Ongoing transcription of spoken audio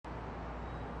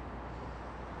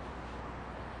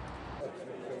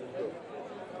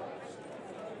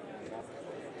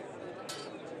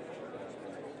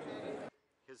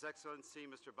His Excellency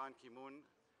Mr. Ban Ki-moon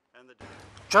and the...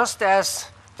 Just as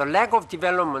the lack of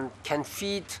development can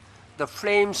feed the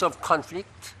flames of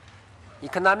conflict,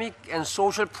 economic and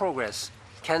social progress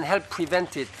can help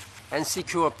prevent it and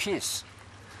secure peace.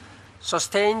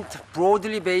 Sustained,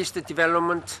 broadly based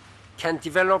development can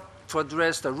develop to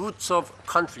address the roots of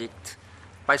conflict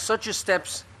by such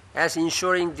steps as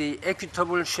ensuring the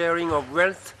equitable sharing of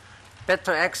wealth,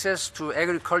 better access to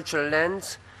agricultural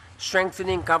lands,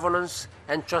 strengthening governance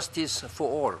and justice for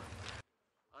all.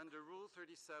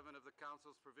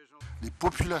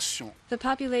 The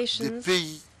populations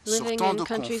living in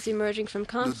countries emerging from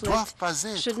conflict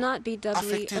should not be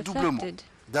doubly affected.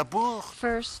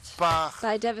 First,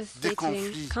 by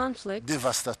devastating conflict,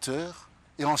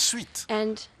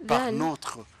 and then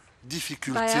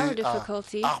by our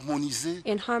difficulty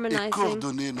in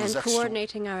harmonizing and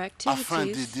coordinating our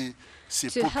activities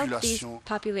to help these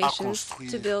populations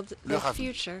to build their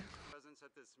future.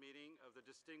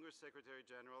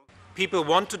 People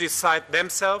want to decide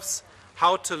themselves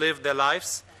how to live their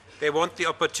lives. They want the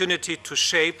opportunity to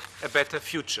shape a better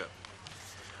future.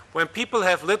 When people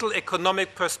have little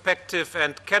economic perspective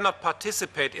and cannot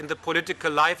participate in the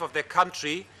political life of their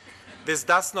country, this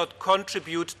does not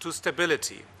contribute to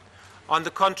stability. On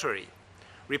the contrary,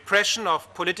 repression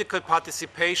of political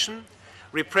participation,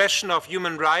 repression of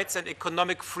human rights and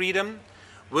economic freedom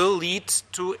will lead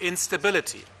to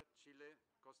instability.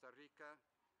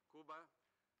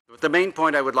 The main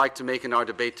point I would like to make in our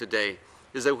debate today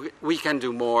is that we can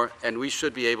do more and we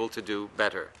should be able to do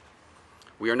better.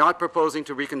 We are not proposing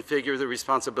to reconfigure the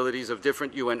responsibilities of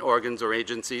different UN organs or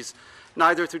agencies,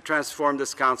 neither to transform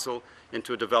this Council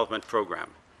into a development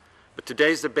program. But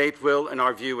today's debate will, in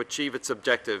our view, achieve its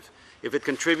objective if it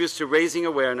contributes to raising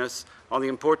awareness on the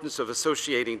importance of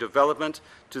associating development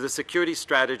to the security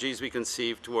strategies we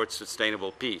conceive towards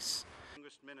sustainable peace.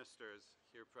 Distinguished ministers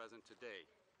here present today.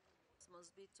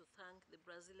 Must be to thank the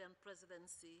Brazilian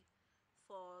presidency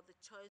for the choice